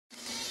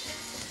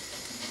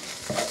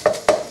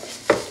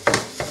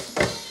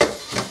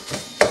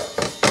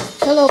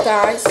Hello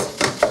guys,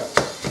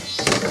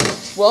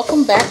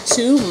 welcome back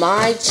to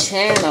my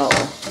channel.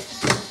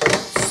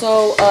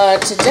 So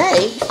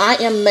today I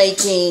am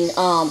making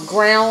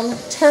ground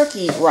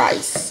turkey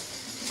rice,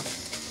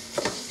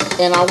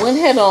 and I went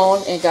head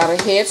on and got a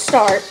head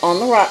start on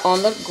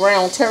the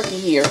ground turkey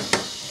here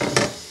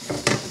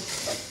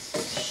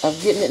of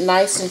getting it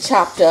nice and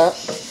chopped up.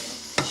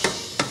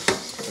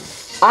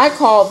 I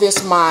call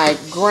this my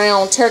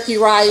ground turkey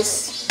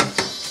rice.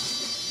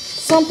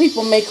 Some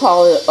people may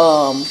call it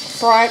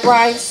fried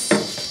rice,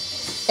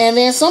 and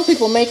then some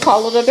people may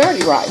call it a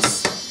dirty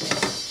rice.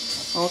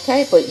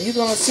 Okay, but you're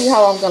going to see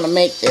how I'm going to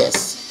make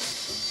this.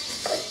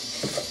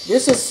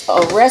 This is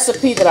a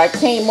recipe that I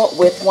came up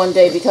with one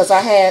day because I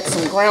had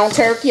some ground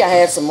turkey, I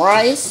had some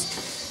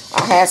rice,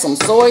 I had some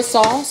soy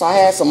sauce, I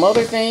had some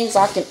other things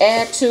I can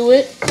add to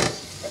it.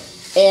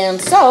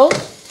 And so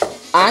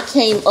I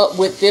came up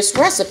with this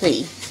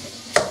recipe.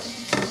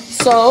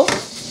 So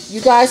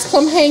you guys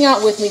come hang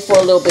out with me for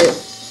a little bit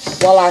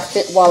while I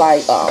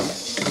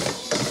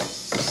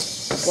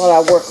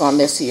work on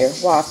this here.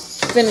 While I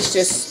finish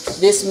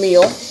this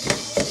meal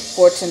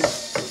for tonight.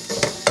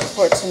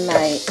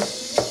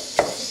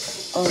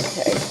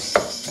 Okay.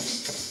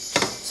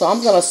 So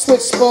I'm gonna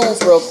switch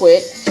spoons real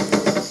quick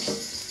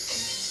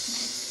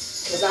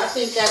because I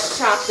think that's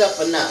chopped up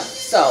enough.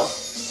 So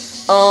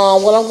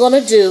what I'm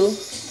gonna do,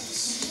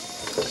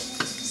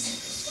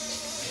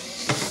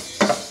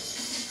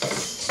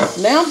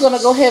 now I'm going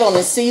to go ahead on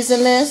and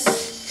season this.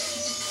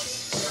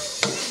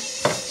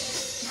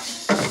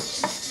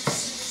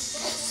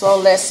 So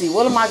let's see,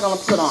 what am I going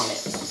to put on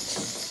it?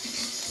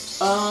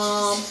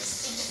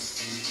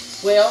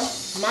 Well,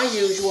 my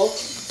usual.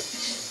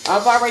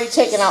 I've already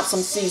taken out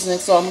some seasoning,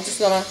 so I'm just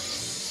going to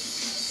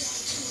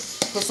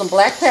put some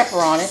black pepper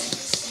on it.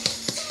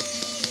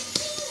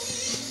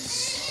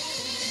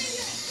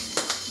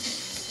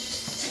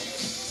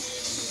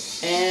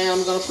 And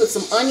I'm going to put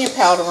some onion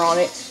powder on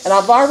it. And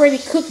I've already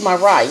cooked my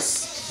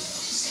rice.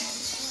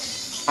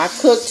 I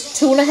cooked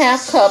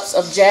 2½ cups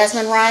of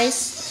jasmine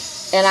rice.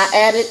 And I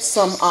added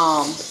some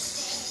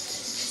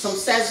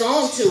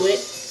Sazon to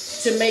it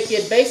to make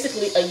it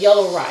basically a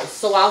yellow rice.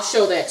 So I'll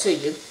show that to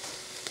you.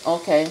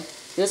 Okay,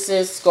 this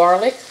is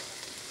garlic.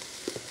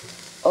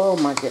 Oh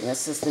my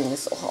goodness, this thing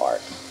is so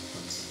hard.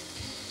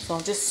 So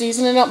I'm just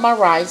seasoning up my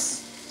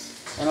rice.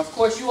 And of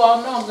course you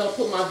all know I'm going to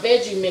put my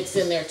veggie mix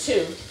in there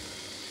too.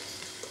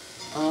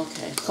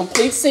 Okay,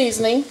 complete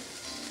seasoning.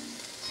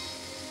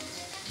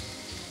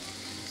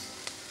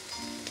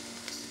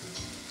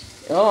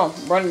 Oh,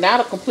 I'm running out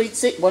of complete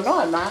seasoning. Well, no,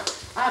 I'm not.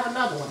 I have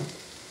another one.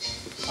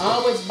 I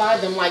always buy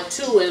them like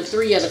 2 and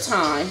 3 at a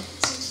time.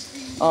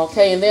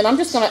 Okay, and then I'm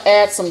just going to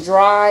add some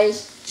dry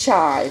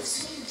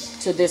chives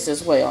to this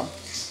as well.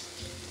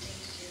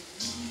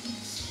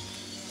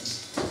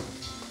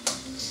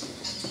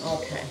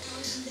 Okay,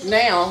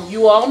 now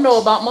you all know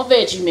about my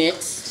veggie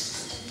mix.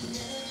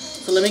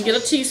 So let me get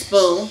a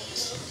teaspoon,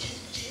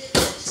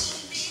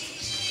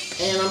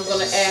 and I'm going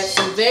to add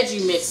some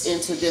veggie mix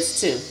into this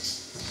too.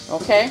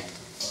 Okay?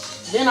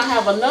 Then I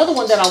have another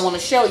one that I want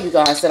to show you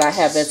guys that I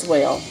have as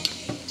well.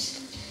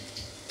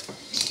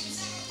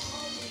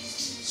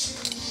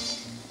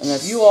 And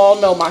if you all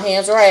know, my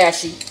hands are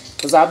ashy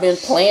because I've been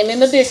playing in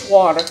the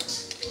dishwater.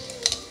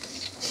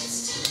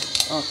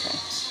 Okay.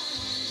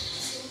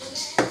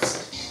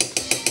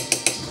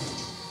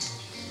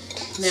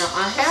 Now,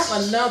 I have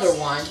another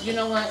one. You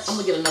know what? I'm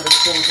going to get another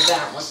spoon for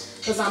that one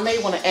because I may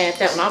want to add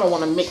that one. I don't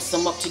want to mix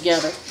them up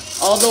together,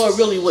 although it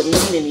really wouldn't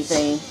mean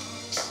anything.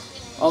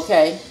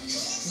 Okay.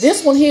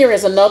 This one here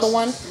is another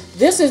one.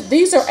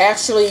 These are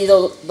actually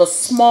the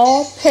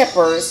small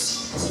peppers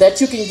that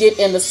you can get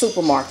in the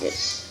supermarket.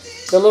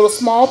 The little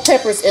small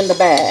peppers in the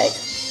bag.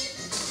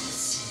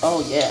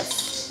 Oh,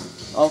 yes.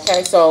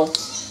 Okay, so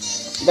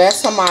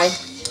last time I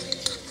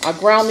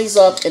ground these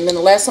up, and then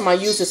the last time I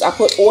used this, I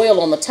put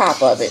oil on the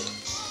top of it.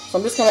 So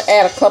I'm just going to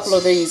add a couple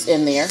of these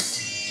in there.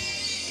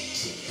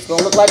 It's going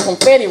to look like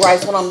confetti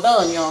rice when I'm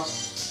done, y'all.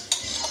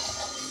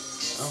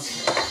 Okay.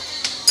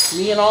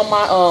 Me and all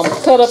my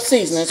cut up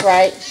seasonings,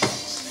 right?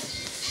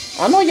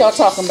 I know y'all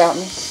talking about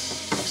me.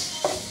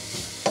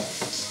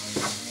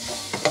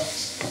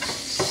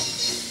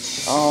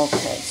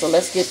 Okay, so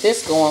let's get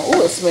this going.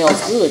 Ooh, it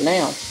smells good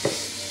now.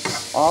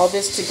 All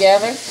this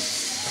together.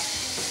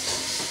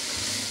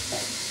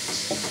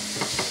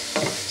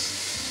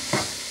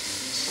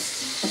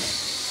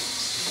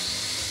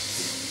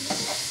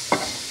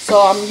 So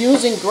I'm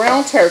using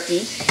ground turkey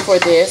for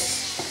this.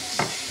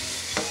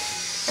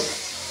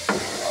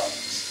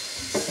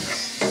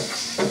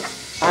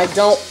 I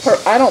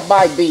don't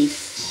buy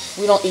beef.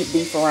 We don't eat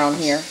beef around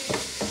here.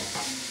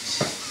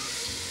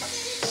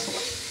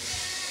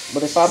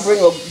 But if I bring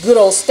a good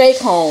old steak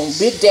home,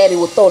 Big Daddy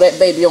will throw that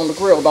baby on the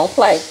grill. Don't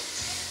play.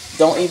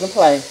 Don't even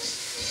play.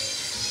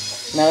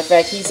 Matter of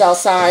fact, he's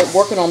outside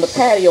working on the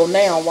patio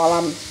now while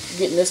I'm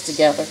getting this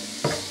together.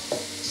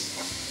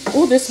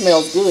 Ooh, this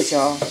smells good,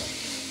 y'all.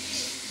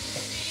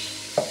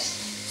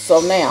 So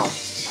now,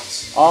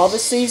 all the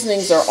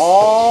seasonings are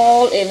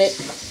all in it.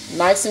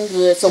 Nice and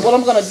good. So what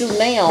I'm going to do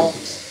now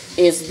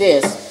is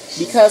this.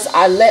 Because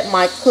I let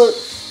my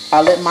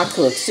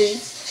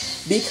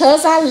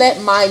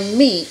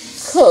meat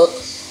cook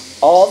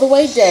all the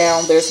way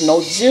down. There's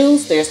no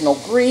juice, there's no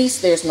grease,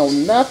 there's no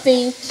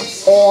nothing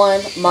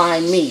on my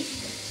meat.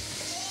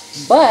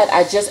 But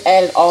I just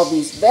added all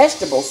these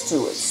vegetables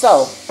to it.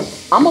 So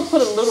I'm going to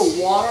put a little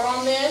water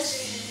on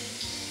this.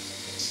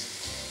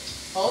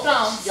 Hold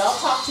on. Y'all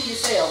talk to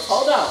yourselves.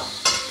 Hold on.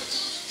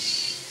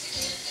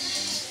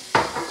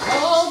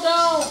 Hold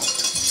on.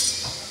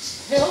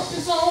 Help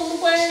is on the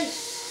way.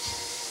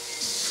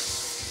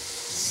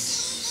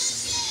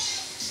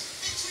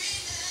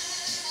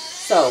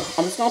 So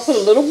I'm just going to put a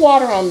little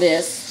water on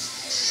this.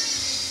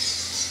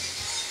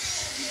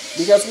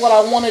 Because what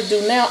I want to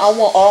do now, I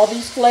want all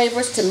these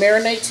flavors to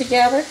marinate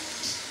together.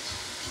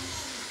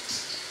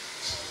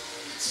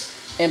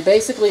 And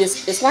basically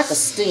it's like a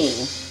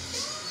steam.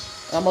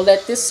 I'm going to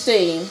let this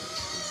steam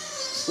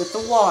with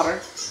the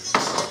water.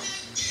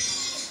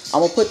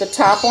 I'm going to put the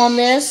top on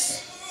this.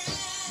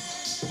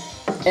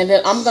 And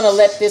then I'm going to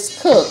let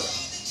this cook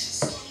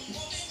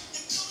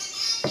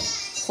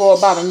for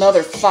about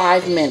another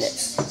 5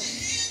 minutes.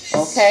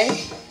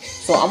 Okay?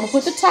 So I'm going to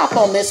put the top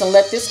on this and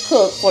let this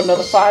cook for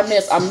another 5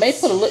 minutes. I may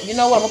put a little, you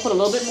know what, I'm going to put a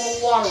little bit more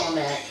water on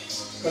that.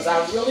 Because I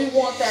really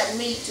want that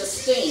meat to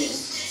steam.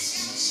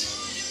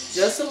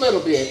 Just a little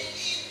bit.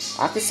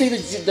 I can see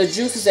the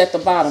juices at the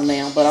bottom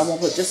now, but I'm going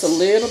to put just a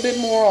little bit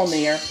more on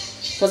there.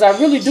 Because I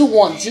really do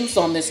want juice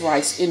on this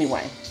rice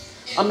anyway.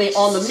 I mean,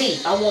 on the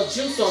meat. I want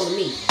juice on the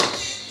meat.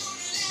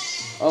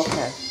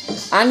 Okay.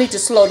 I need to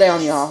slow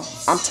down, y'all.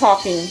 I'm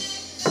talking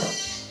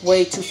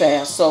way too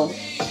fast. So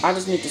I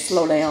just need to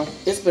slow down.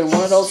 It's been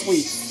one of those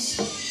weeks.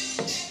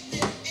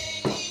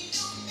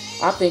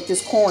 I think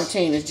this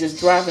quarantine is just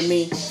driving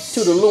me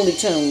to the Looney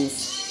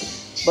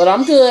Tunes. But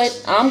I'm good.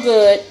 I'm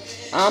good.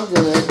 I'm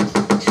good.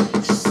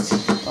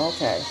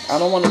 Okay. I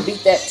don't want to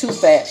beat that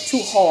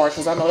too hard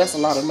because I know that's a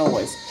lot of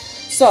noise.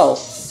 So,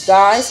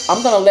 guys,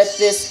 I'm going to let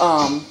this,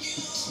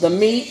 the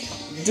meat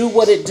do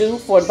what it do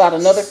for about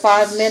another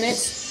 5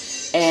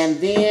 minutes. And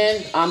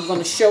then I'm going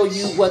to show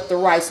you what the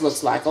rice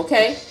looks like,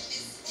 okay?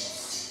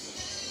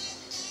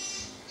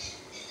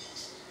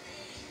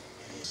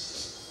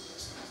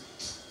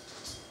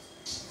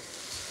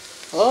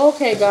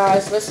 Okay,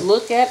 guys, let's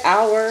look at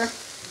our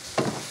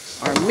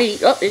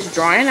meat. Oh, it's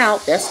drying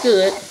out. That's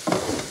good.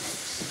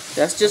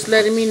 That's just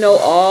letting me know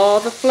all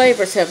the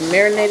flavors have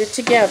marinated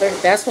together.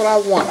 That's what I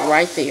want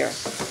right there.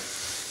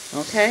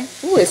 Okay.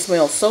 Ooh, it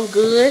smells so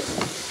good.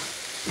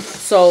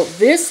 So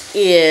this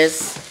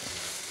is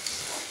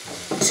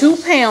 2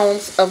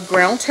 pounds of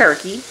ground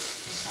turkey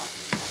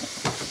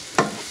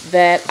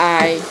that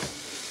I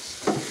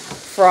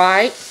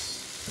fried.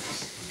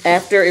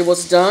 After it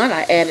was done,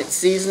 I added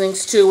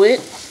seasonings to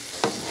it.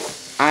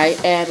 I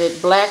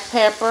added black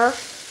pepper,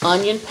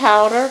 onion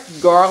powder,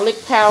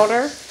 garlic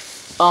powder,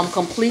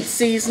 complete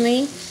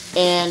seasoning,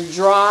 and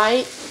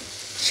dried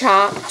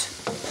chopped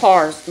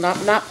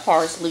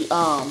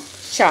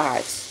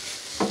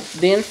chives.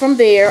 Then from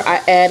there,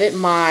 I added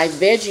my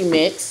veggie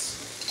mix.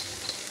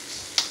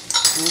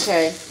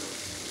 Okay.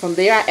 From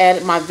there, I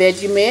added my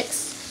veggie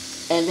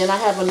mix. And then I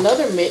have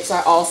another mix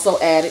I also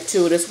added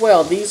to it as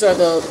well. These are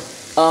the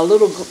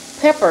little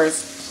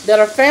peppers that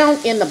are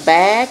found in the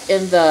bag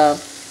in the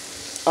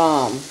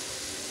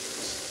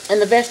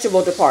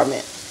vegetable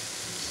department.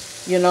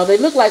 You know, they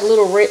look like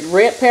little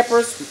red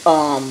peppers,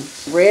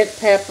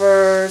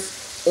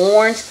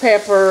 orange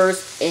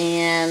peppers,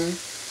 and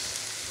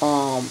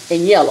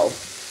yellow.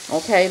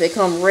 Okay, they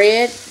come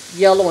red,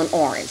 yellow, and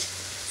orange.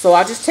 So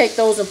I just take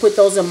those and put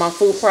those in my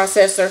food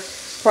processor,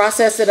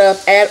 process it up,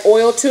 add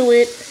oil to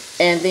it,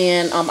 and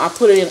then I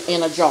put it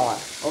in a jar.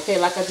 Okay,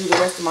 like I do the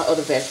rest of my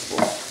other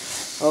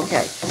vegetables.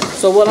 Okay,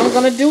 so what I'm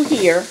going to do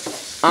here,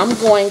 I'm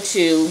going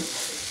to,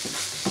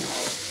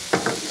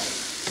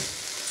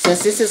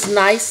 since this is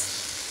nice,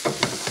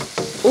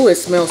 ooh, it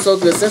smells so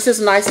good. Since it's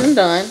nice and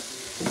done,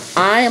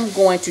 I am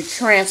going to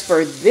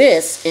transfer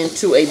this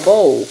into a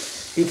bowl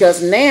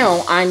because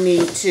now I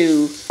need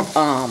to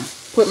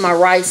put my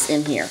rice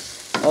in here.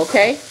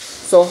 Okay,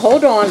 so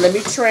hold on. Let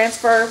me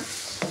transfer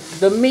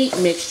the meat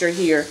mixture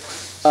here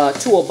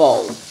to a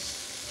bowl.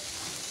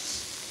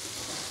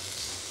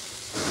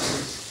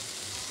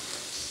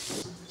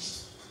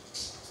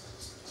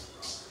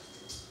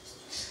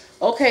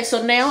 Okay,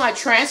 so now I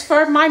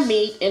transferred my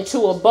meat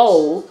into a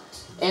bowl.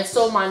 And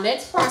so my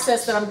next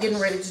process that I'm getting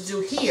ready to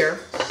do here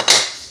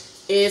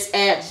is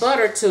add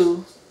butter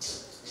to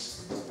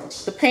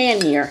the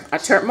pan here. I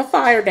turned my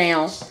fire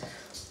down.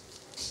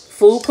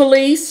 Food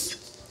Police,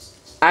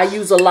 I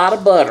use a lot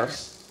of butter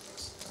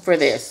for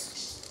this.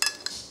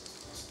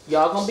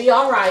 Y'all gonna be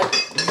all right.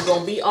 You're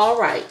gonna be all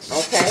right,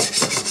 okay?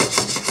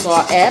 So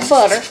I add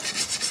butter.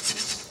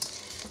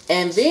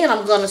 And then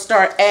I'm gonna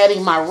start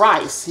adding my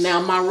rice. Now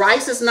my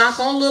rice is not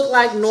gonna look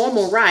like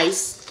normal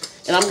rice.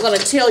 And I'm going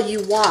to tell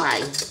you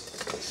why.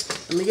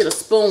 Let me get a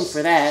spoon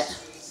for that.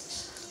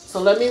 So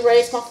let me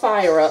raise my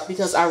fire up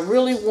because I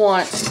really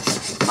want,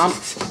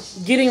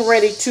 getting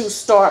ready to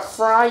start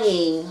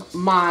frying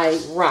my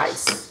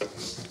rice.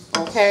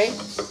 Okay?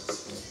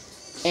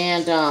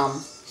 And,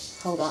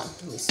 hold on.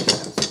 Let me see.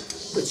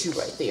 Put you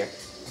right there.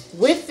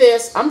 With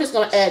this, I'm just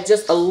going to add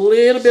just a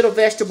little bit of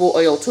vegetable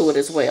oil to it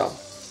as well.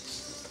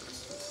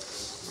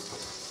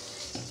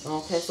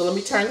 Okay, so let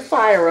me turn the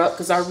fire up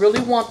because I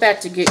really want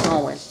that to get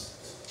going.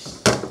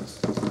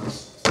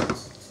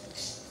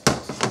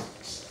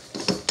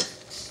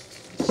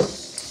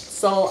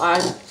 So I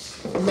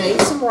made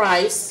some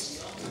rice.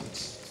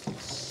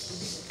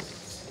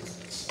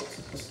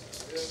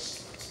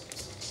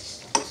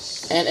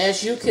 And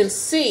as you can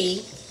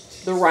see,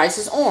 the rice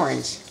is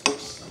orange.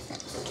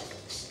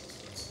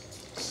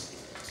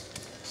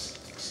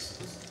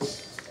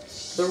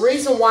 The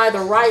reason why the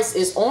rice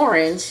is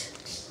orange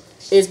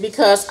is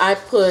because I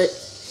put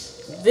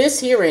this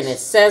here in it,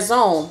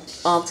 Sazon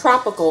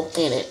Tropical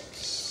in it.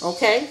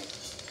 Okay?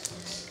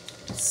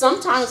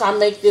 Sometimes I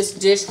make this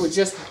dish with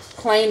just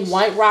plain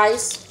white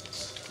rice,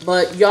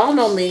 but y'all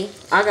know me,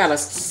 I gotta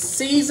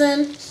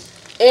season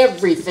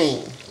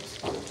everything.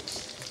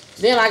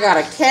 Then I got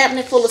a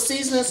cabinet full of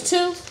seasonings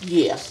too.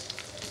 Yeah.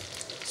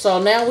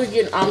 So now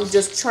I'm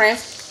just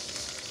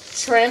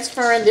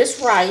transferring this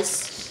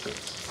rice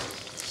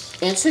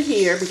into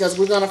here because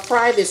we're gonna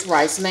fry this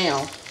rice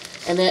now.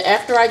 And then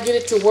after I get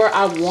it to where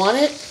I want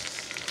it,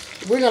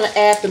 we're gonna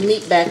add the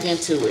meat back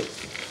into it.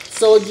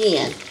 So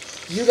again,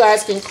 you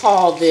guys can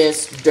call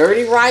this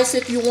dirty rice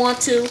if you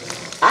want to.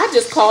 I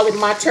just call it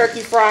my turkey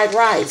fried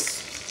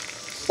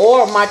rice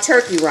or my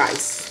turkey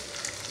rice.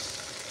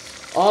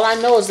 All I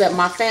know is that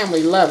my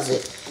family loves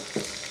it.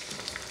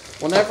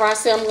 Whenever I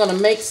say I'm going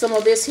to make some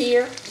of this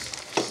here,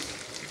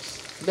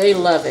 they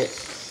love it.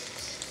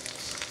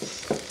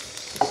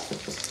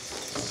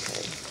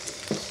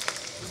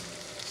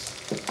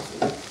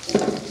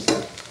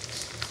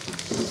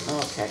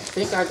 Okay, I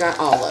think I got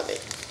all of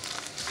it.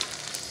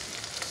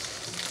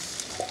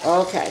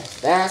 Okay,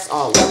 that's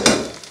all of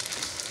it.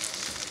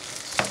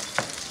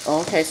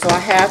 Okay, so I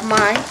have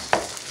my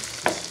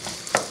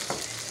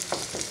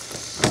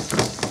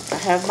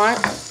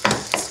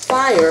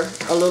fire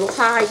a little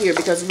high here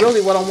because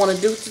really what I want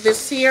to do to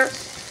this here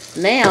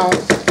now,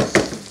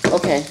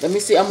 okay, let me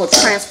see, I'm going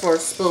to transfer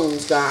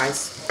spoons,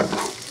 guys.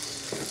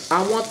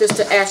 I want this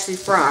to actually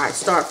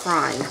start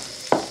frying.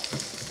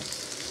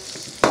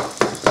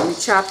 Let me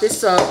chop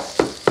this up.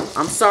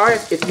 I'm sorry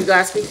if you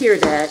guys can hear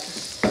that.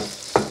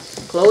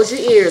 Close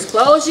your ears,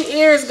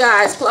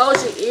 guys,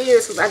 close your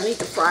ears because I need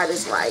to fry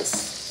this rice.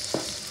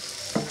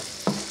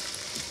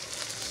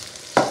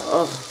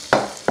 Oh.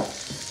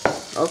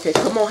 Okay,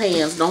 come on,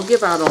 hands. Don't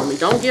give out on me.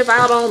 Don't give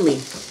out on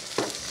me.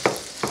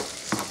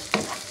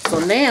 So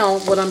now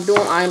what I'm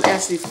doing, I'm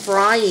actually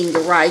frying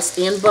the rice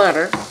in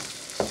butter.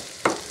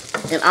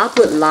 And I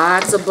put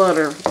lots of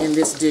butter in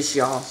this dish,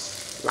 y'all.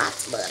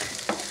 Lots of butter.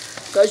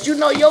 Because you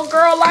know your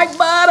girl like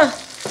butter.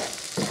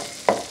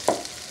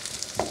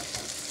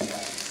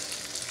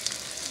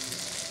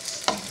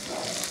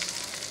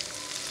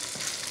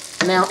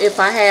 Now, if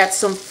I had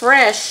some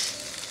fresh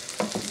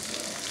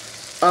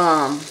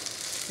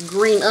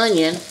green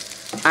onion,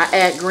 I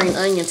add green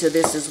onion to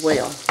this as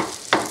well.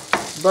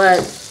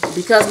 But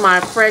because my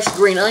fresh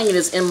green onion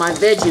is in my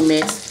veggie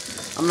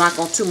mix, I'm not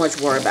going to too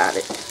much worry about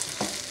it.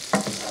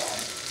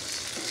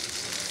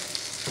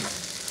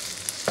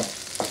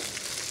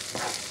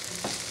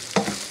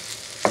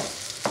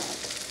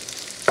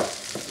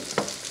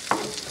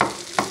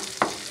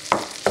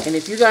 And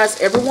if you guys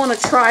ever want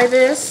to try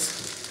this,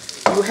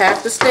 you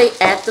have to stay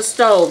at the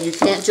stove. You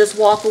can't just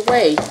walk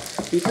away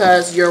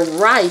because your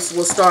rice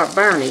will start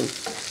burning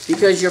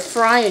because you're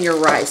frying your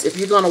rice. If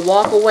you're going to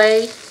walk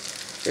away,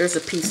 there's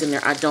a piece in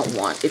there I don't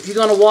want. If you're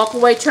going to walk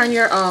away, turn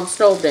your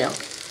stove down.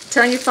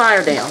 Turn your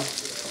fire down.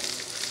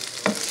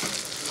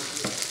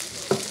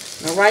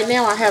 Now right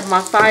now I have my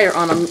fire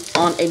on a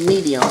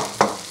medium.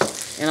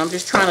 And I'm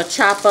just trying to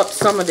chop up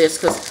some of this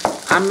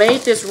because I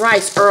made this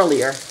rice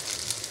earlier.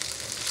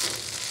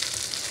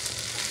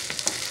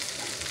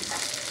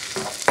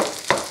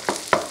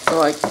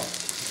 So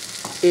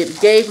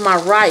it gave my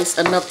rice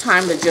enough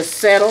time to just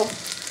settle,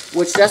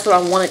 which that's what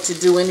I wanted to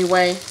do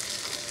anyway.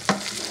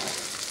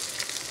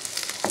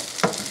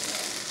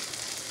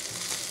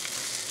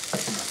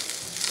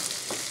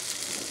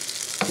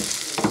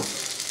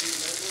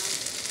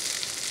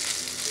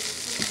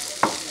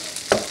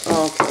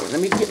 Okay,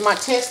 let me get my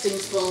testing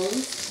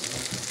spoon.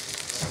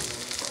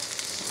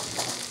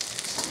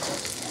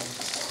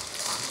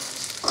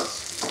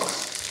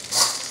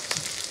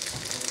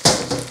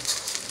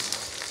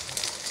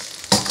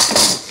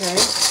 Okay,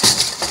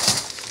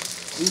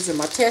 these are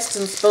my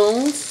testing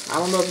spoons. I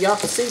don't know if y'all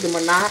can see them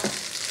or not,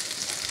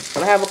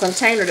 but I have a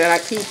container that I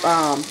keep,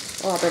 oh,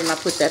 I better not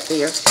put that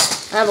there.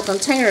 I have a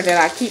container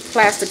that I keep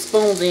plastic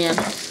spoons in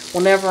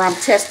whenever I'm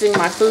testing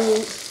my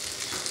food.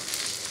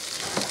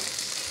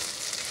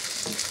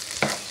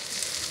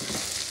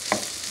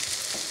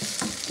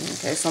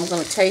 Okay, so I'm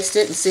going to taste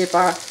it and see if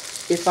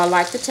I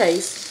like the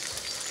taste.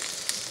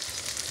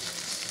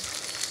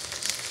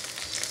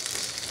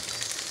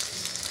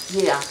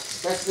 Yeah,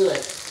 that's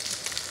good.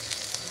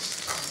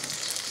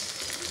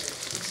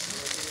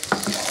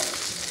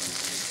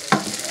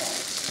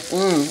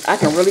 I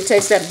can really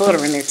taste that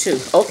butter in there too.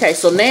 Okay,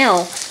 so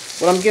now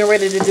what I'm getting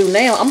ready to do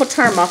now, I'm gonna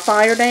turn my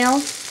fire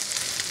down,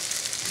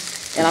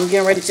 and I'm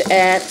getting ready to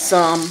add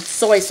some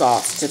soy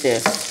sauce to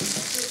this.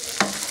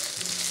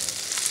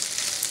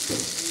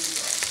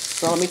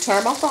 So let me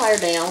turn my fire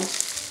down,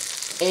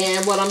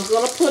 and what I'm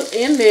gonna put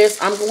in this,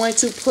 I'm going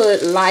to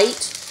put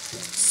light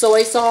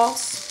soy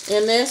sauce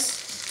in this.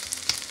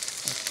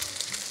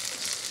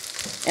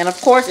 And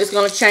of course, it's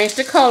going to change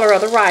the color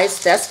of the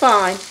rice. That's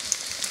fine.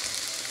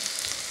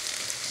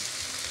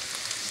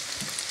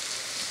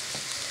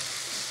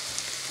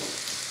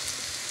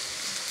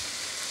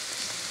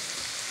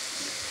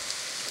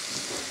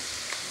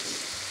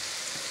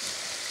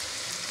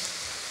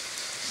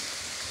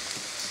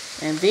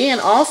 And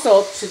then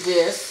also to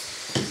this,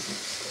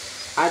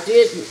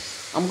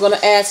 I'm going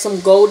to add some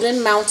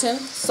Golden Mountain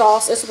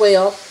sauce as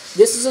well.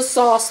 This is a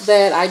sauce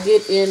that I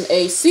get in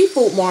a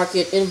seafood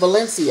market in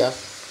Valencia.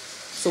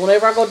 So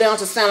whenever I go down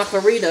to Santa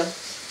Clarita,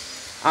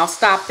 I'll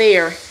stop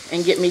there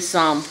and get me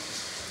some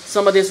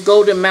of this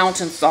Golden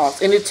Mountain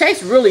sauce. And it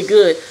tastes really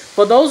good.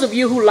 For those of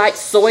you who like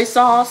soy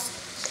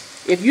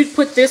sauce, if you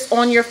put this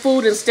on your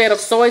food instead of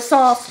soy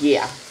sauce,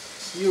 yeah,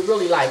 you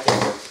really like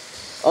it.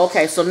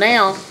 Okay, so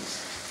now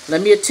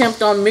let me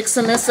attempt on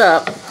mixing this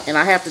up. And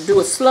I have to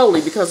do it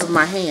slowly because of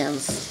my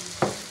hands.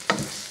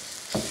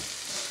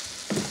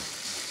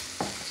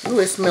 Ooh,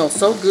 it smells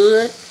so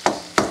good.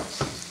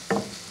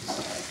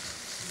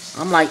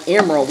 I'm like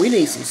Emerald. We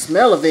need some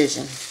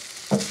smell-o-vision.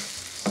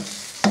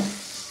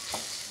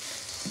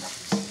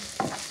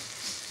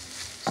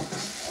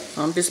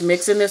 I'm just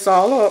mixing this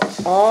all up,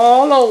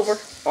 all over,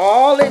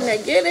 all in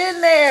there. Get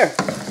in there.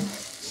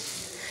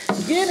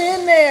 Get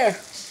in there.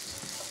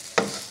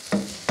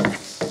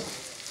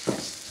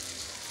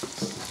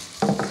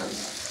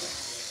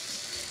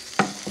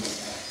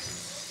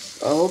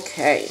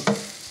 Okay.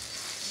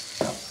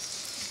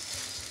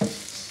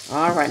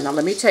 All right, now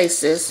let me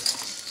taste this.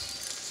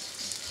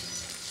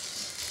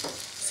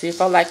 See if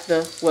I like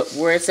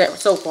where it's at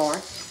so far.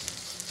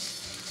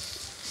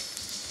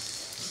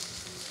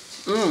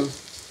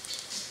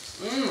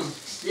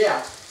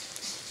 Yeah.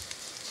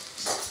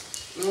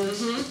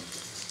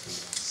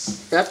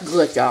 That's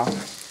good, y'all.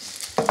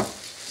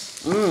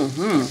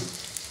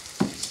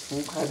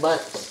 Okay,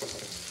 but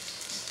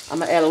I'm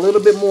gonna add a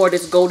little bit more of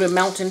this Golden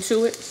Mountain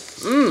to it.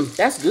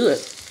 That's good.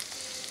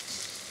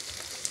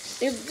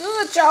 It's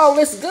good, y'all.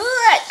 It's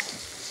good.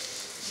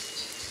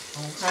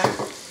 Okay.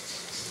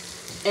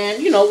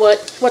 And you know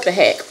what? What the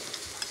heck?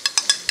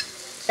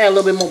 Add a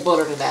little bit more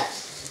butter to that.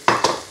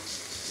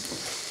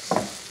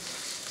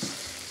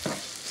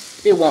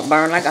 It won't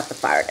burn. I got the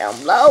fire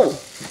down low.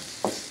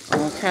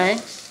 Okay.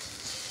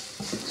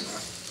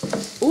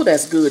 Ooh,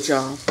 that's good,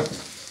 y'all.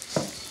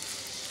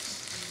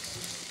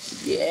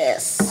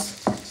 Yes.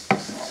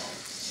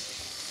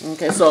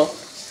 Okay, so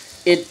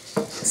it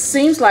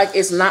seems like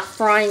it's not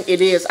frying.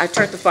 It is. I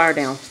turned the fire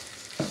down.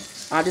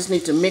 I just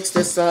need to mix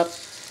this up.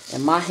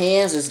 And my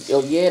hands is,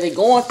 oh yeah, they're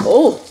going.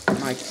 Oh,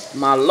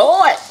 my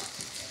Lord.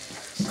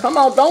 Come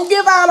on, don't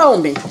give out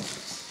on me.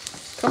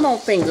 Come on,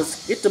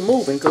 fingers, get to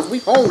moving, because we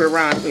hungry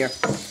around here.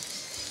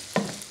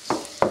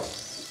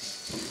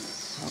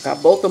 I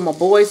got both of my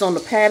boys on the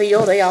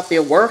patio. They out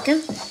there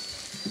working.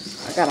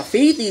 I got to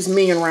feed these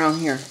men around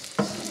here.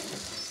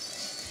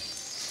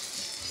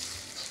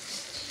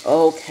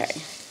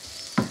 Okay.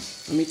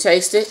 Let me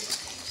taste it.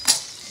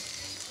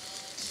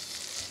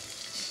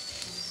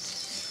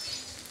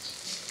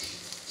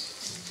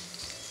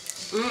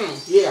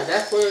 Yeah,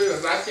 that's what it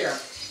is right there.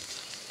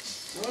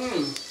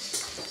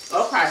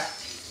 Okay.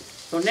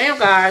 So now,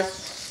 guys,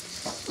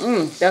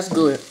 that's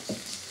good.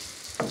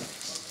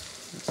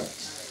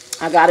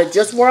 I got it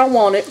just where I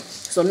want it.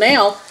 So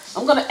now,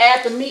 I'm going to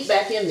add the meat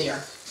back in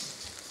there.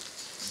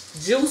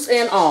 Juice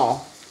and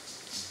all.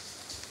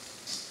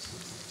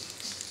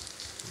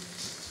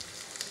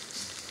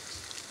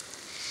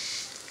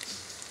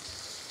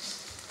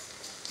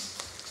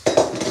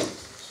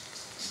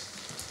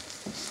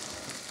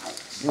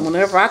 And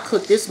whenever I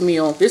cook this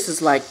meal, this is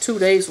like 2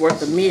 days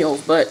worth of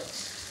meals, but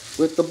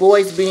with the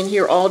boys being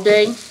here all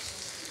day,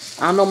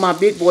 I know my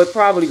big boy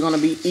probably going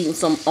to be eating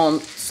some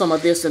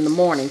of this in the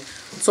morning.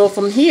 So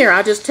from here,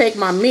 I just take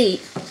my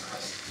meat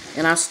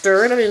and I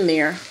stir it in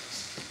there.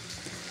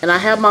 And I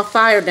have my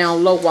fire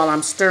down low while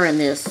I'm stirring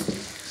this,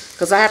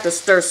 because I have to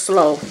stir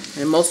slow,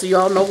 and most of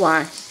y'all know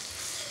why.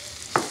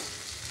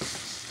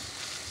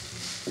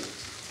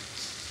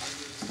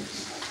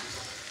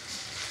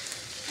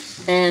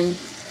 And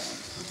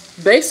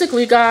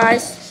basically,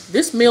 guys,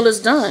 this meal is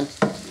done.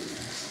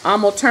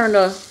 I'm going to turn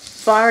the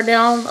fire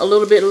down a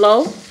little bit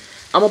low.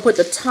 I'm going to put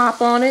the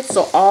top on it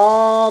so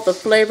all the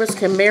flavors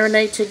can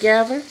marinate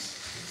together.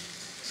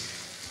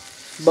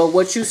 But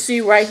what you see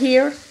right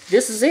here,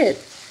 this is it.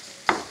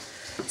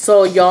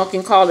 So y'all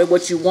can call it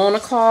what you want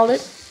to call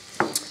it.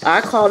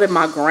 I call it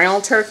my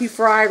ground turkey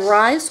fried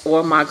rice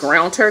or my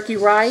ground turkey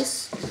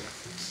rice.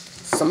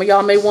 Some of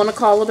y'all may want to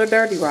call it a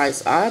dirty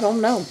rice. I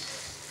don't know.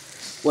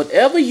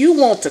 Whatever you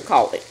want to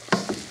call it.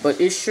 But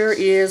it sure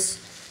is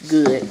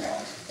good.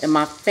 And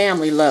my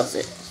family loves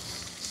it.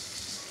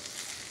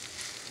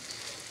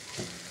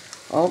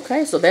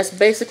 Okay, so that's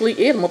basically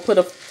it. I'm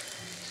gonna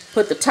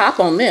put the top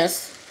on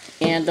this,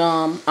 and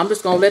I'm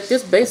just gonna let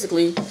this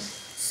basically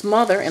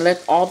smother and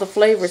let all the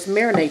flavors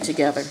marinate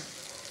together.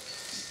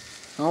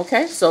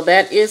 Okay, so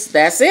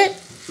that's it.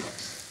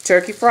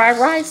 Turkey fried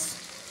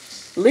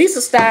rice,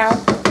 Lisa style.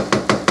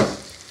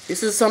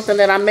 This is something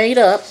that I made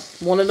up.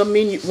 One of the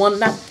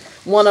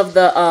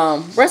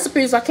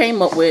recipes I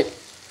came up with.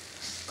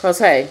 Cause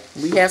hey,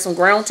 we had some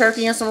ground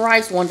turkey and some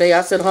rice one day.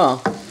 I said,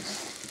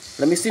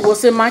 let me see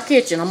what's in my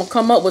kitchen. I'm gonna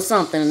come up with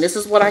something, and this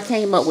is what I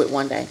came up with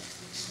one day.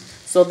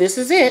 So this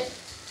is it.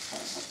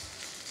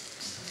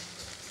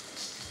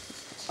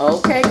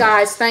 Okay,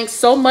 guys, thanks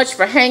so much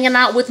for hanging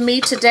out with me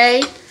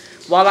today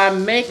while I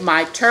make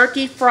my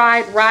turkey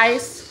fried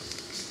rice.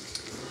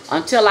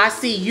 Until I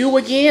see you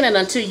again, and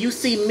until you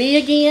see me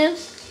again,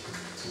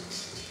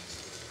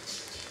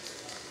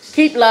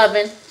 keep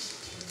loving,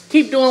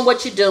 keep doing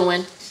what you're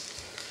doing.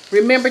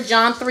 Remember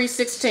John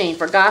 3:16,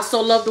 for God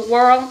so loved the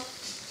world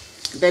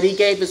that he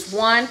gave his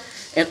one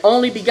and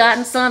only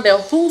begotten Son, that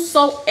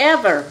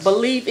whosoever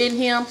believe in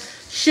him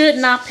should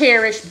not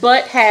perish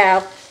but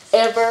have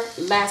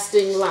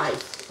everlasting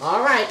life.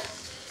 All right,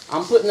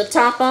 I'm putting the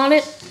top on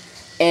it,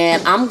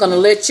 and I'm going to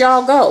let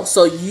y'all go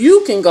so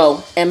you can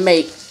go and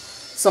make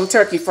some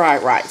turkey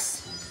fried rice.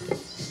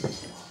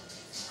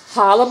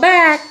 Holla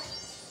back.